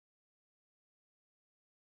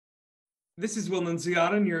This is Lindsey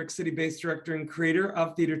Vang, New York City-based director and creator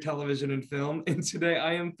of theater, television, and film. And today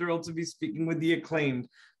I am thrilled to be speaking with the acclaimed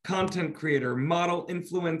content creator, model,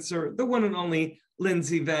 influencer, the one and only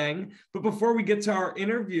Lindsey Vang. But before we get to our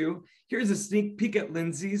interview, here's a sneak peek at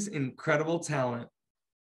Lindsey's incredible talent.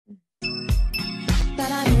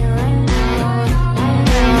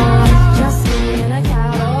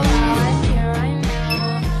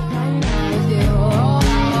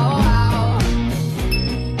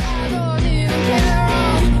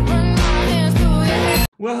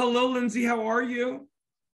 Well, hello, Lindsey. How are you?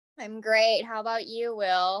 I'm great. How about you,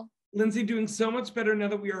 Will? Lindsey, doing so much better now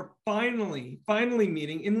that we are finally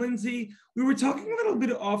meeting. And Lindsey, we were talking a little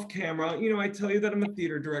bit off camera. You know, I tell you that I'm a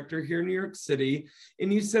theater director here in New York City,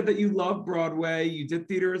 and you said that you love Broadway. You did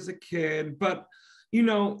theater as a kid, but you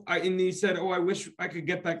know, and you said, "Oh, I wish I could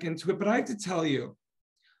get back into it." But I have to tell you,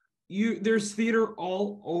 there's theater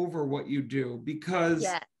all over what you do, because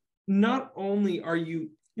not only are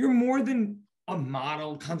you're more than a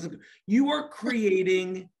model concept, you are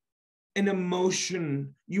creating an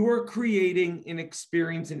emotion, you are creating an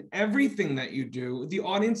experience in everything that you do. The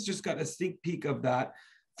audience just got a sneak peek of that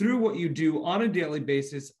through what you do on a daily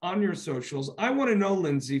basis on your socials. I want to know,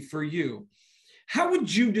 Lindsey, for you, how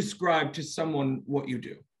would you describe to someone what you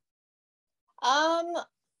do?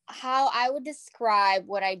 How I would describe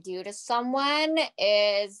what I do to someone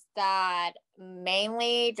is that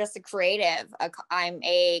mainly just a creative. I'm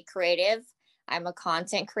a creative. I'm a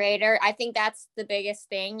content creator. I think that's the biggest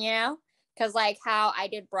thing, you know, because like how I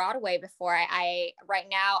did Broadway before, I right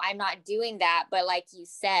now I'm not doing that, but like you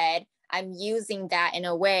said, I'm using that in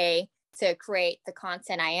a way to create the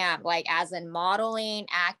content I am, like as in modeling,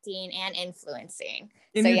 acting, and influencing.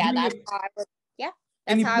 And so yeah, that's how I would,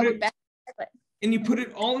 that's how I would best describe it. And you put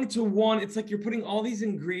it all into one. It's like you're putting all these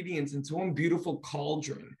ingredients into one beautiful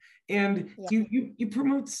cauldron, and you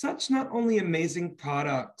promote such not only amazing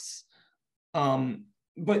products,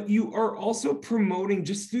 but you are also promoting,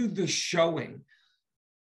 just through the showing,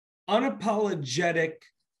 unapologetic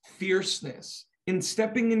fierceness in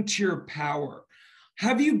stepping into your power.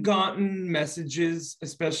 Have you gotten messages,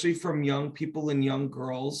 especially from young people and young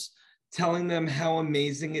girls, telling them how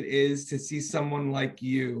amazing it is to see someone like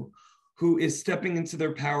you who is stepping into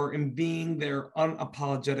their power and being their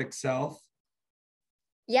unapologetic self?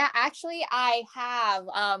 Yeah, actually, I have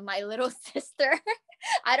my little sister.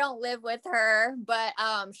 I don't live with her, but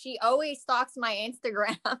she always stalks my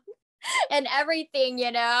Instagram and everything,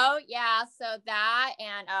 you know? Yeah, so that,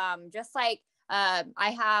 and just like I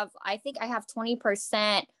think I have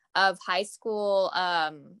 20% of high school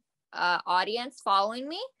audience following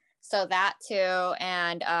me. So that too,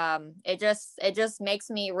 and it just makes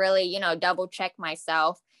me really, you know, double check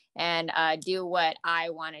myself and do what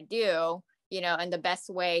I want to do, you know, in the best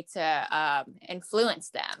way to influence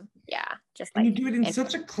them. Yeah, just like. And you do it in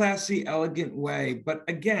such a classy, elegant way. But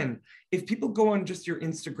again, if people go on just your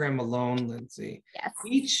Instagram alone, Lindsey,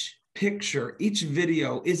 each picture, each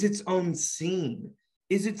video is its own scene,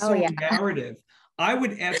 is its own narrative. I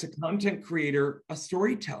would, as a content creator, a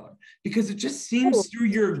storyteller, because it just seems through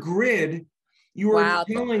your grid, you are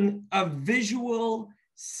telling a visual,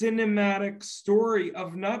 cinematic story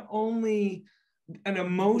of not only an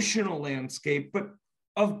emotional landscape, but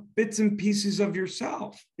of bits and pieces of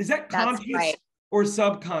yourself. Is that conscious or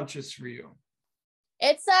subconscious for you?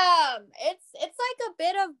 It's like a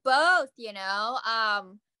bit of both, you know.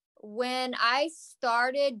 When I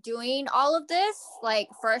started doing all of this, like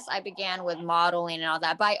first I began with modeling and all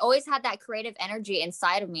that, but I always had that creative energy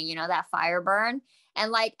inside of me, you know, that fire burn.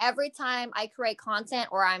 And like every time I create content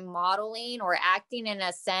or I'm modeling or acting in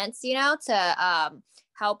a sense, you know, to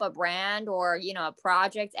help a brand or, you know, a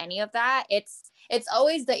project, any of that, it's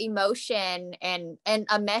always the emotion and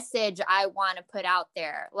a message I want to put out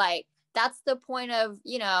there. Like that's the point of,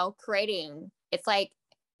 you know, creating. It's like,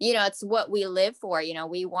 you know, it's what we live for, you know,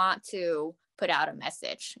 we want to put out a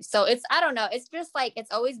message. So it's, I don't know, it's just like,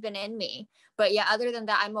 it's always been in me. But yeah, other than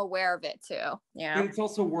that, I'm aware of it too. Yeah. But it's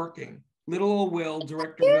also working. Little old Will,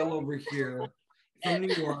 director Will over here from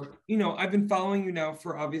New York. You know, I've been following you now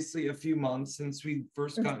for obviously a few months since we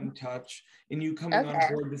first got in touch, and you coming on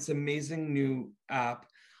board this amazing new app.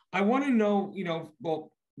 I want to know, you know,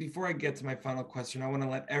 well, before I get to my final question, I want to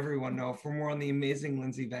let everyone know, for more on the amazing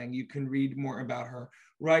Lindsey Vang, you can read more about her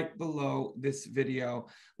right below this video.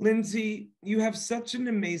 Lindsey, you have such an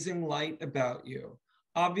amazing light about you.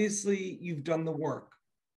 Obviously, you've done the work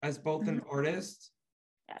as both an artist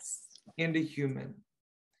and a human.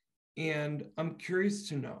 And I'm curious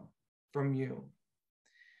to know from you.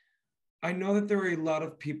 I know that there are a lot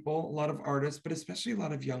of people, a lot of artists, but especially a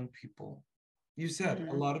lot of young people. You said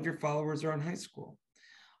a lot of your followers are in high school.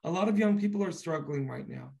 a lot of young people are struggling right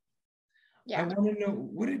now. I Yeah. want to know,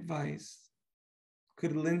 what advice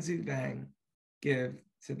could Lindsey Vang give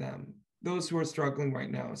to them, those who are struggling right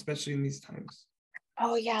now, especially in these times?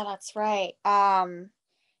 Oh yeah, that's right.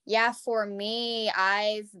 Yeah, for me,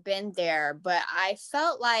 I've been there, but I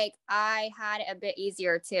felt like I had it a bit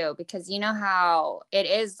easier too, because you know how it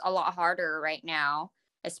is a lot harder right now,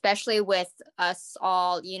 especially with us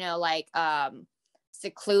all, like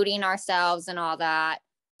secluding ourselves and all that.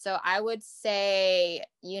 So I would say,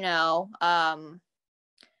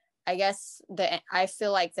 I guess I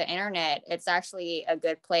feel like the internet, it's actually a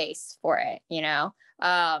good place for it.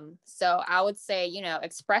 So I would say,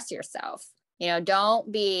 express yourself.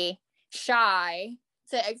 Don't be shy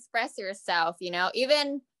to express yourself,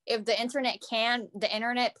 even if the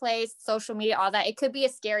internet place, social media, all that, it could be a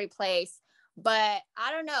scary place, but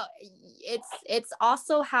I don't know. It's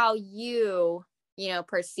also how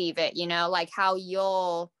perceive it, like how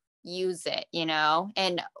you'll use it,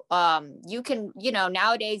 and you can,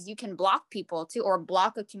 nowadays you can block people too, or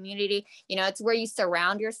block a community, it's where you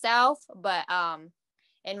surround yourself. But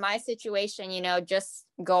in my situation, just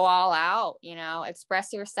go all out,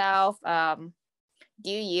 express yourself,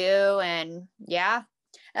 do you, and yeah.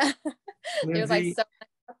 There's like Lindsey, so much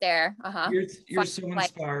out there. you're Fun, so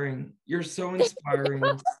like inspiring. You're so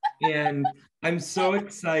inspiring. And I'm so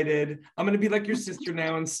excited. I'm gonna be like your sister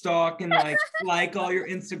now and stalk and like all your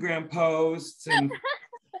Instagram posts.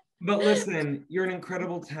 But listen, you're an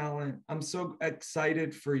incredible talent. I'm so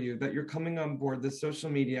excited for you that you're coming on board the social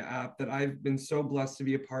media app that I've been so blessed to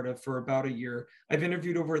be a part of for about a year. I've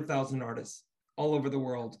interviewed over 1,000 artists all over the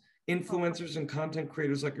world, influencers and content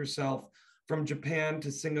creators like yourself, from Japan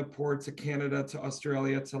to Singapore to Canada to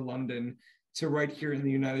Australia to London to right here in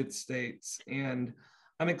the United States. And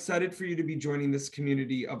I'm excited for you to be joining this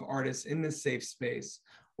community of artists in this safe space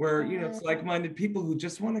where, it's like-minded people who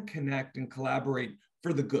just want to connect and collaborate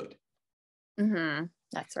for the good.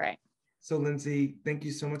 That's right. So Lindsey, thank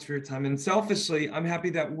you so much for your time. And selfishly, I'm happy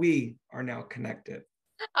that we are now connected.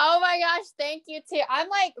 Oh my gosh, thank you too. I'm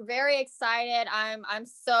like very excited. I'm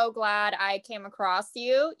so glad I came across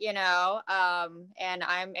you, and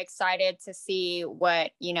I'm excited to see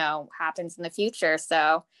what, happens in the future.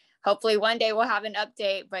 So hopefully one day we'll have an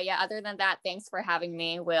update. But yeah, other than that, thanks for having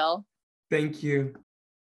me, Will. Thank you.